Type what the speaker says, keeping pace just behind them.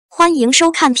欢迎收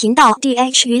看频道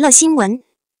D.H 娱乐新闻，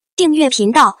订阅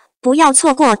频道，不要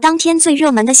错过当天最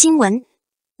热门的新闻。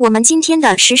我们今天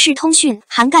的时事通讯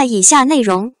涵盖以下内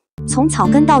容：从草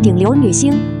根到顶流女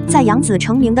星，在杨紫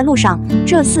成名的路上，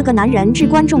这4个男人至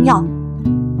关重要。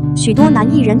许多男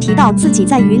艺人提到自己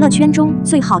在娱乐圈中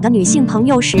最好的女性朋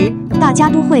友时，大家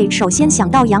都会首先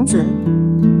想到杨紫。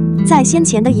在先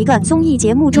前的一个综艺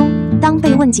节目中，当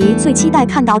被问及最期待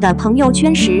看到的朋友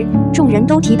圈时，众人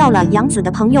都提到了杨紫的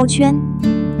朋友圈。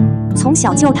从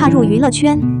小就踏入娱乐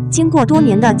圈，经过多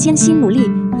年的艰辛努力，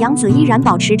杨紫依然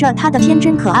保持着她的天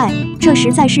真可爱，这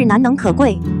实在是难能可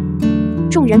贵。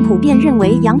众人普遍认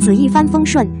为杨紫一帆风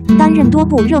顺，担任多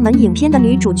部热门影片的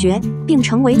女主角，并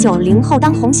成为90后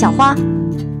当红小花。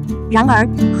然而，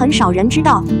很少人知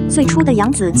道，最初的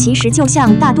杨紫其实就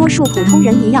像大多数普通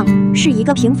人一样，是一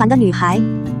个平凡的女孩。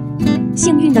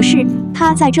幸运的是，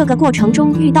她在这个过程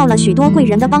中遇到了许多贵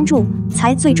人的帮助，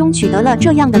才最终取得了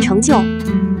这样的成就。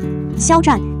肖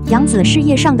战，杨紫事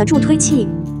业上的助推器。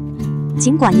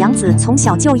尽管杨紫从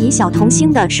小就以小童星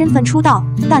的身份出道，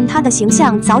但她的形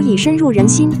象早已深入人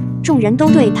心，众人都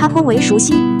对她颇为熟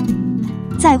悉。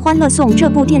在《欢乐颂》这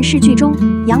部电视剧中，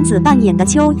杨紫扮演的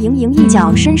邱莹莹一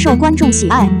角深受观众喜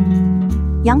爱。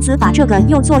杨紫把这个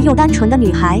又做又单纯的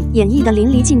女孩演绎得淋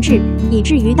漓尽致，以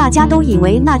至于大家都以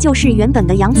为那就是原本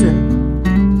的杨紫。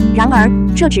然而，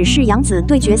这只是杨紫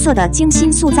对角色的精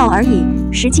心塑造而已，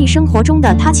实际生活中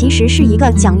的她其实是一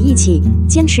个讲义气、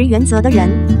坚持原则的人。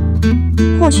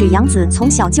或许杨紫从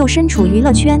小就身处娱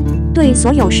乐圈，对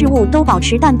所有事物都保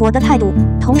持淡泊的态度，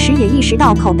同时也意识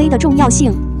到口碑的重要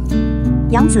性。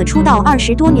杨紫出道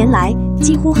20多年来，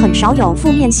几乎很少有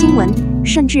负面新闻，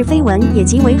甚至绯闻也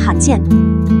极为罕见。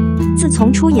自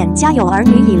从出演《家有儿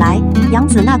女》以来，杨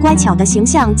紫那乖巧的形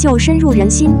象就深入人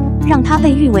心，让她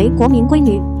被誉为国民闺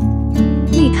女。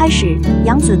一开始，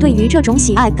杨紫对于这种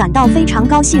喜爱感到非常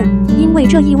高兴，因为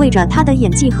这意味着她的演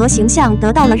技和形象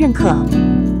得到了认可。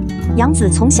杨紫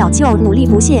从小就努力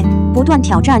不懈，不断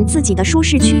挑战自己的舒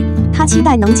适区，她期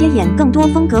待能接演更多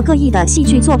风格各异的戏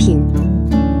剧作品。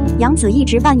杨紫一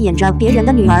直扮演着别人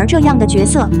的女儿这样的角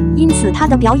色，因此她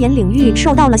的表演领域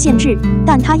受到了限制，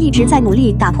但她一直在努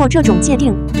力打破这种界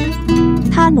定。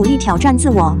她努力挑战自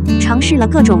我，尝试了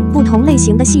各种不同类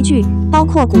型的戏剧，包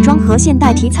括古装和现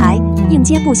代题材，应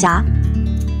接不暇。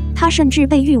她甚至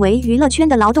被誉为娱乐圈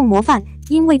的劳动模范，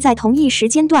因为在同一时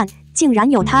间段，竟然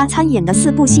有她参演的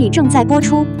4部戏正在播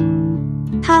出。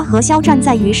她和肖战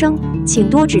在《余生，请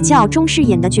多指教》中饰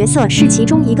演的角色是其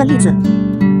中一个例子。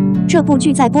这部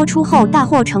剧在播出后大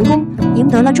获成功，赢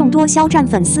得了众多肖战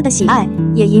粉丝的喜爱，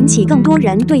也引起更多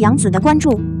人对杨紫的关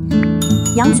注。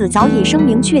杨紫早已声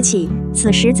名鹊起，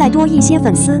此时再多一些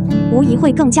粉丝，无疑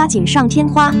会更加锦上添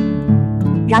花。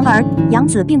然而，杨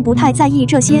紫并不太在意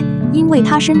这些，因为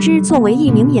她深知作为一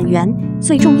名演员，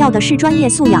最重要的是专业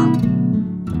素养。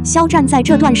肖战在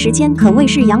这段时间可谓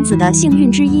是杨紫的幸运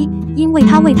之一，因为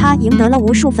他为她赢得了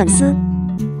无数粉丝。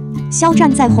肖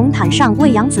战在红毯上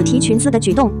为杨紫提裙子的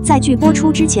举动，在剧播出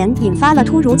之前引发了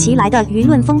突如其来的舆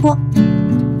论风波。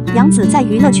杨紫在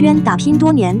娱乐圈打拼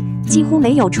多年，几乎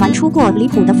没有传出过离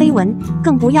谱的绯闻，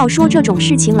更不要说这种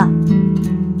事情了。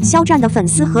肖战的粉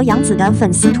丝和杨紫的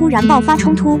粉丝突然爆发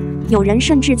冲突，有人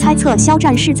甚至猜测肖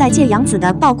战是在借杨紫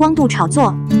的曝光度炒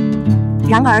作。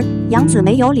然而，杨紫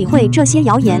没有理会这些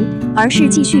谣言，而是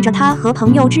继续着她和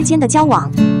朋友之间的交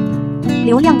往。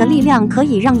流量的力量可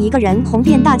以让一个人红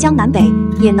遍大江南北，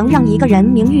也能让一个人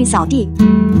名誉扫地。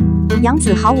杨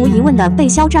紫毫无疑问地被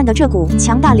肖战的这股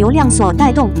强大流量所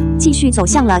带动，继续走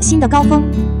向了新的高峰。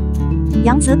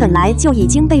杨紫本来就已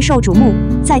经备受瞩目，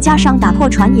再加上打破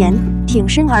传言，挺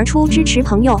身而出支持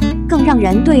朋友，更让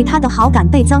人对她的好感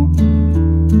倍增。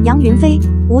杨云飞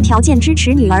无条件支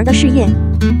持女儿的事业。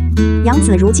杨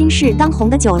紫如今是当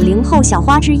红的90后小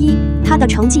花之一，她的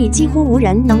成绩几乎无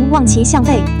人能望其项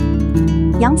背。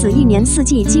杨紫一年四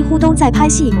季几乎都在拍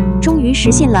戏，终于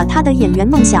实现了她的演员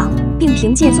梦想，并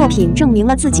凭借作品证明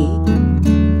了自己。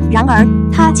然而，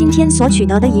她今天所取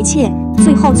得的一切，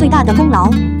最后最大的功劳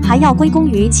还要归功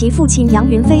于其父亲杨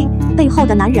云飞背后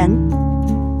的男人。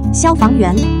消防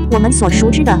员，我们所熟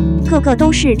知的个个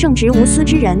都是正直无私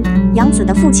之人，杨紫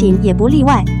的父亲也不例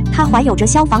外，他怀有着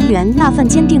消防员那份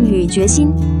坚定与决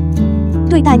心。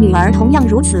对待女儿同样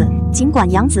如此，尽管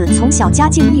杨紫从小家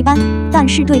境一般，但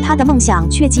是对她的梦想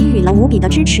却给予了无比的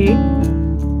支持。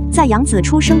在杨紫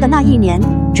出生的那一年，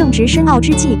正值申奥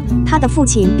之际，她的父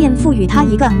亲便赋予她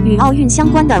一个与奥运相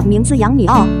关的名字杨女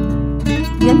奥。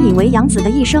原以为杨紫的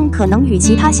一生可能与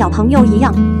其他小朋友一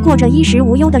样，过着衣食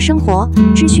无忧的生活，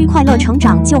只需快乐成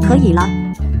长就可以了。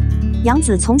杨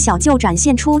紫从小就展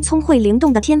现出聪慧灵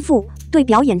动的天赋，对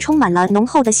表演充满了浓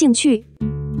厚的兴趣。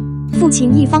父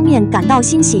亲一方面感到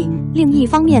欣喜，另一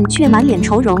方面却满脸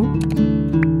愁容。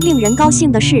令人高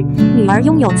兴的是，女儿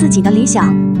拥有自己的理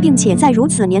想，并且在如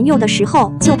此年幼的时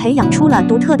候就培养出了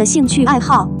独特的兴趣爱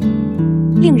好。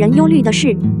令人忧虑的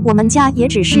是，我们家也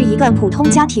只是一个普通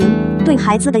家庭，对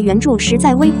孩子的援助实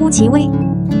在微乎其微。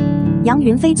杨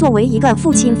云飞作为一个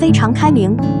父亲非常开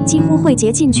明，几乎会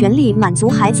竭尽全力满足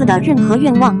孩子的任何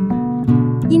愿望。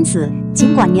因此，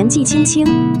尽管年纪轻轻，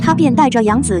他便带着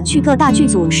杨紫去各大剧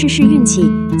组试试运气，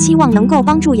期望能够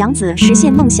帮助杨紫实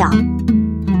现梦想。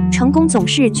成功总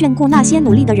是眷顾那些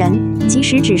努力的人，即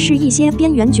使只是一些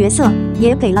边缘角色，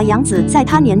也给了杨紫在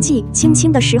她年纪轻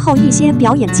轻的时候一些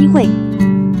表演机会。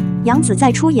杨紫在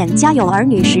出演《家有儿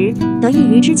女》时，得益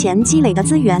于之前积累的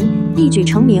资源，一举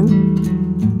成名。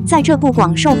在这部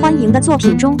广受欢迎的作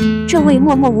品中，这位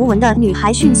默默无闻的女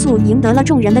孩迅速赢得了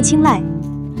众人的青睐。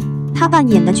她扮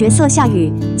演的角色夏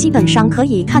雨，基本上可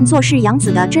以看作是杨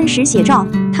紫的真实写照。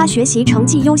她学习成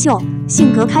绩优秀，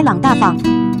性格开朗大方。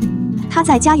她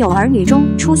在《家有儿女》中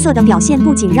出色的表现，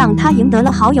不仅让她赢得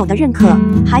了好友的认可，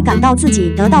还感到自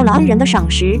己得到了恩人的赏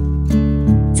识。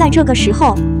在这个时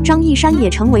候，张一山也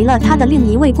成为了她的另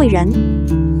一位贵人。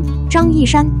张一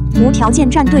山无条件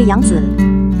站队杨紫。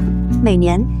每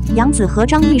年，杨紫和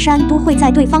张一山都会在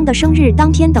对方的生日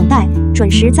当天等待，准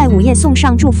时在午夜送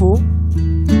上祝福。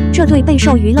这对备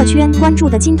受娱乐圈关注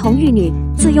的金童玉女，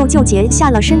自幼就结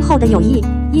下了深厚的友谊，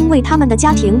因为他们的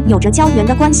家庭有着交缘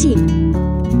的关系。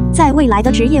在未来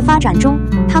的职业发展中，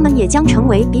他们也将成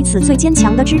为彼此最坚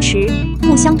强的支持，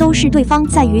互相都是对方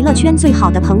在娱乐圈最好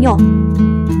的朋友。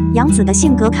杨紫的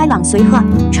性格开朗随和，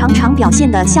常常表现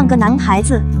得像个男孩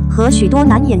子，和许多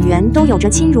男演员都有着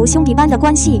亲如兄弟般的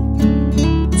关系。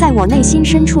在我内心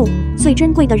深处，最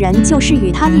珍贵的人就是与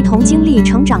他一同经历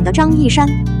成长的张一山。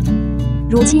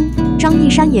如今，张一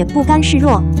山也不甘示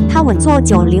弱，他稳坐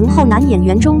90后男演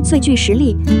员中最具实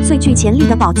力、最具潜力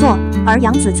的宝座，而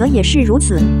杨紫则也是如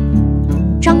此。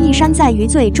张一山在《余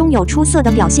罪》中有出色的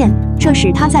表现，这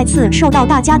使他再次受到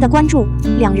大家的关注，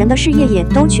两人的事业也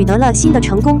都取得了新的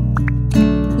成功。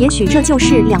也许这就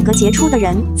是两个杰出的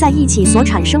人在一起所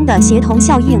产生的协同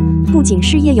效应，不仅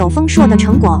事业有丰硕的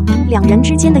成果，两人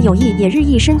之间的友谊也日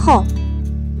益深厚。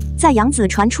在杨紫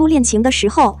传出恋情的时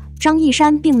候，张一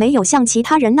山并没有像其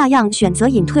他人那样选择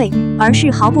隐退，而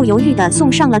是毫不犹豫地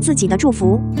送上了自己的祝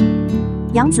福。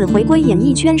杨紫回归演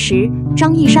艺圈时，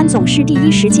张一山总是第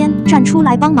一时间站出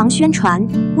来帮忙宣传，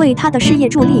为他的事业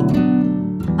助力。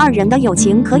二人的友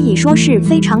情可以说是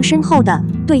非常深厚的。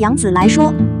对杨紫来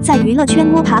说，在娱乐圈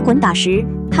摸爬滚打时，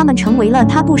他们成为了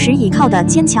他不时倚靠的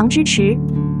坚强支持。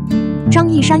张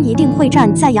一山一定会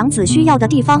站在杨紫需要的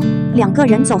地方，两个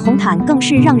人走红毯更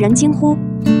是让人惊呼。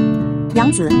杨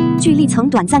紫，剧力曾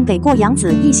短暂给过杨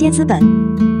紫一些资本。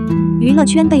娱乐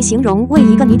圈被形容为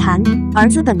一个泥潭，而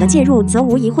资本的介入则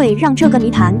无疑会让这个泥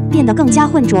潭变得更加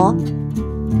浑浊。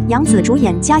杨紫主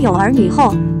演《家有儿女》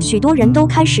后，许多人都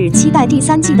开始期待第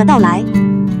3季的到来。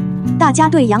大家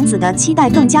对杨紫的期待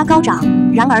更加高涨，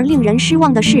然而令人失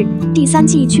望的是，第3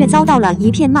季却遭到了一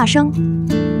片骂声。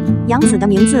杨紫的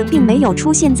名字并没有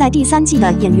出现在第3季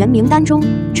的演员名单中，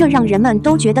这让人们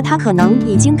都觉得她可能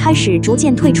已经开始逐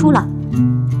渐退出了。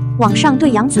网上对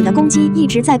杨紫的攻击一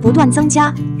直在不断增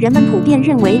加，人们普遍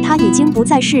认为她已经不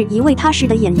再是一位踏实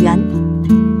的演员。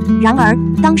然而，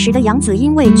当时的杨紫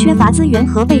因为缺乏资源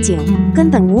和背景，根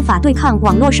本无法对抗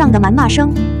网络上的谩骂声。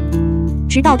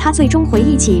直到她最终回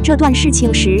忆起这段事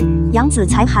情时，杨紫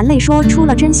才含泪说出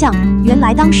了真相，原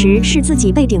来当时是自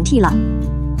己被顶替了。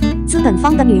资本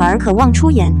方的女儿渴望出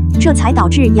演，这才导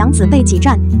致杨紫被挤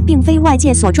占，并非外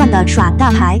界所传的耍大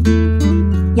牌。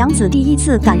杨紫第一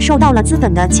次感受到了资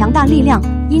本的强大力量，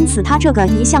因此她这个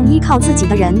一向依靠自己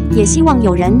的人，也希望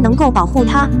有人能够保护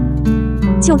她。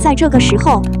就在这个时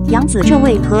候，杨紫这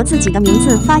位和自己的名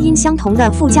字发音相同的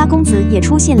富家公子也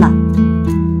出现了。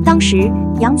当时，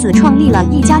杨紫创立了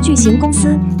一家巨型公司，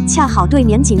恰好对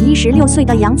年仅16岁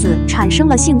的杨紫产生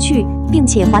了兴趣，并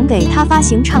且还给她发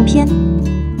行唱片。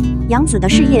杨紫的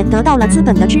事业得到了资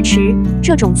本的支持，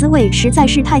这种滋味实在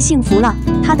是太幸福了。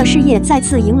她的事业再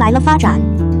次迎来了发展。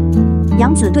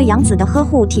杨紫对杨紫的呵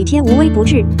护体贴无微不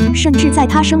至，甚至在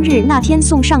她生日那天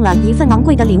送上了一份昂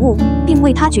贵的礼物，并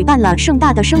为她举办了盛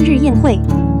大的生日宴会。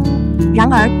然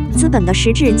而，资本的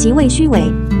实质极为虚伪，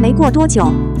没过多久，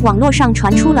网络上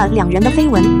传出了两人的绯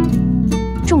闻。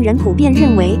众人普遍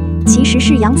认为，其实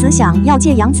是杨紫想要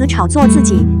借杨紫炒作自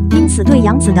己，因此对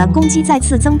杨紫的攻击再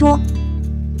次增多。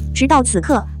直到此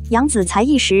刻，杨紫才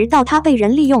意识到她被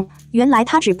人利用，原来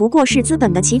她只不过是资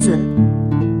本的棋子。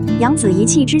杨紫一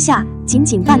气之下，仅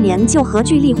仅半年就和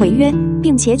剧力毁约，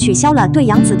并且取消了对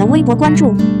杨紫的微博关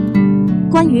注。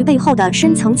关于背后的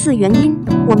深层次原因，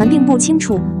我们并不清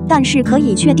楚，但是可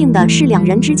以确定的是，两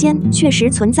人之间确实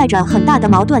存在着很大的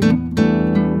矛盾。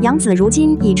杨紫如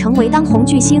今已成为当红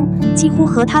巨星，几乎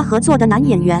和她合作的男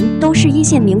演员都是一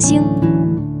线明星。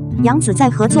杨紫在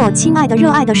合作《亲爱的热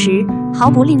爱的》时，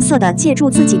毫不吝啬地借助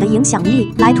自己的影响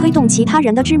力来推动其他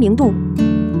人的知名度，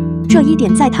这一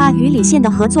点在她与李现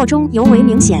的合作中尤为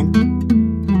明显。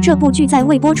这部剧在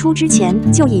未播出之前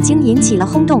就已经引起了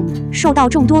轰动，受到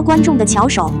众多观众的翘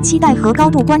首期待和高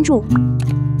度关注。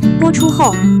播出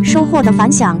后收获的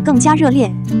反响更加热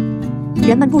烈，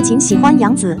人们不仅喜欢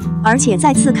杨紫，而且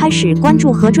再次开始关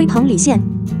注和追捧李现。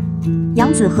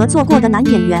杨紫合作过的男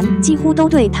演员几乎都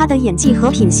对她的演技和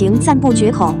品行赞不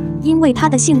绝口，因为她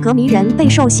的性格迷人，备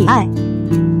受喜爱。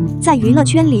在娱乐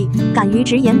圈里，敢于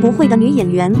直言不讳的女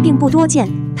演员并不多见，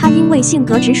她因为性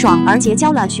格直爽而结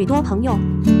交了许多朋友。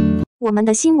我们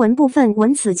的新闻部分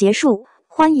文此结束，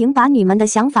欢迎把你们的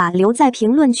想法留在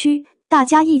评论区，大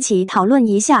家一起讨论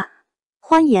一下。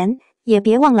欢迎，也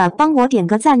别忘了帮我点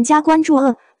个赞加关注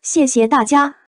谢谢大家。